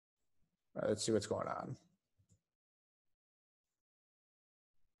All right, let's see what's going on.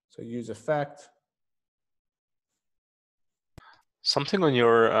 So use effect. Something on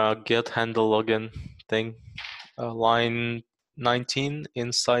your get handle login thing, line 19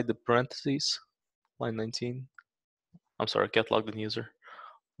 inside the parentheses, line 19. I'm sorry, get logged in user,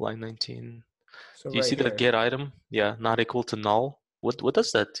 line 19. So Do you right see here. that get item? Yeah, not equal to null. What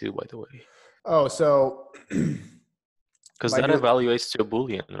does that do, by the way? Oh, so because that evaluates to a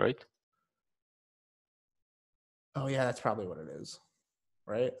Boolean, right? Oh yeah, that's probably what it is,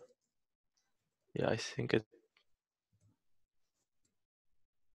 right? Yeah, I think it.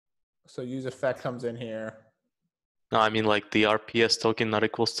 So use effect comes in here. No, I mean like the RPS token not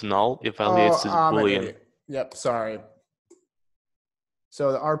equals to null evaluates to the Boolean. Yep, sorry.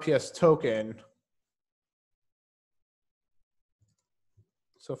 So the RPS token.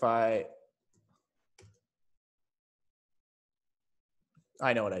 So if I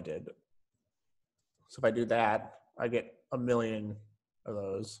know what I did. So if I do that, I get 1 million of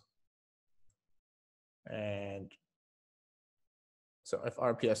those. And so if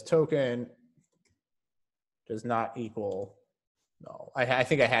RPS token does not equal null, I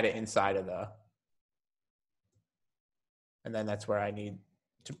think I had it inside of the, and then that's where I need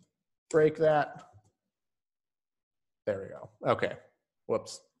to break that. There we go. Okay.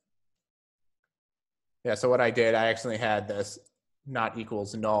 Whoops. Yeah, so what I did, I actually had this not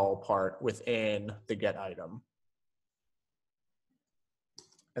equals null part within the get item.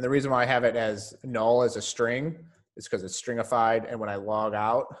 And the reason why I have it as null as a string is because it's stringified, and when I log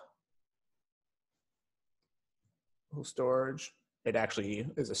out storage, it actually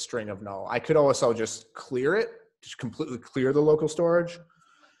is a string of null. I could also just clear it, just completely clear the local storage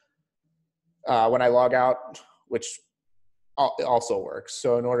when I log out, which also works.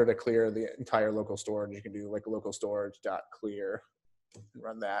 So in order to clear the entire local storage, you can do like localStorage.clear and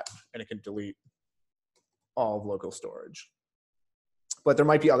run that, and it can delete all of local storage. But there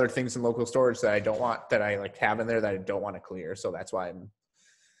might be other things in local storage that I don't want, that I like have in there that I don't want to clear. So that's why I'm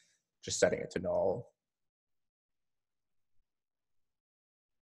just setting it to null.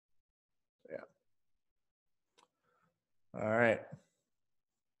 Yeah. All right.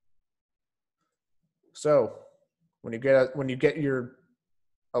 So when you get your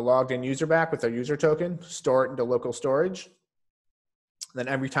a logged in user back with a user token, store it into local storage. Then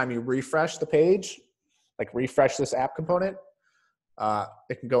every time you refresh the page, like refresh this app component,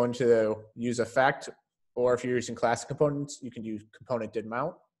 it can go into use effect, or if you're using classic components, you can use component did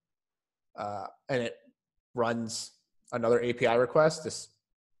mount, and it runs another API request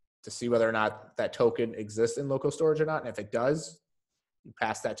to see whether or not that token exists in local storage or not. And if it does, you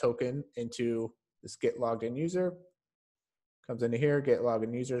pass that token into this get logged in user, comes into here, get logged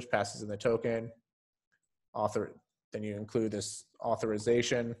in users, passes in the token, then you include this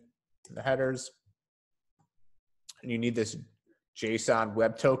authorization in the headers, and you need this JSON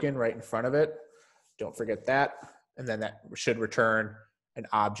web token right in front of it. Don't forget that. And then that should return an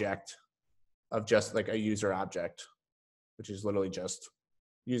object of just like a user object, which is literally just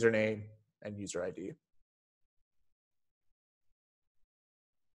username and user ID.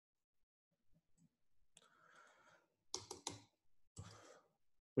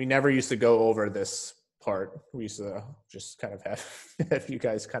 We never used to go over this part. We used to just kind of have you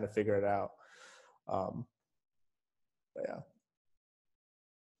guys kind of figure it out. But yeah.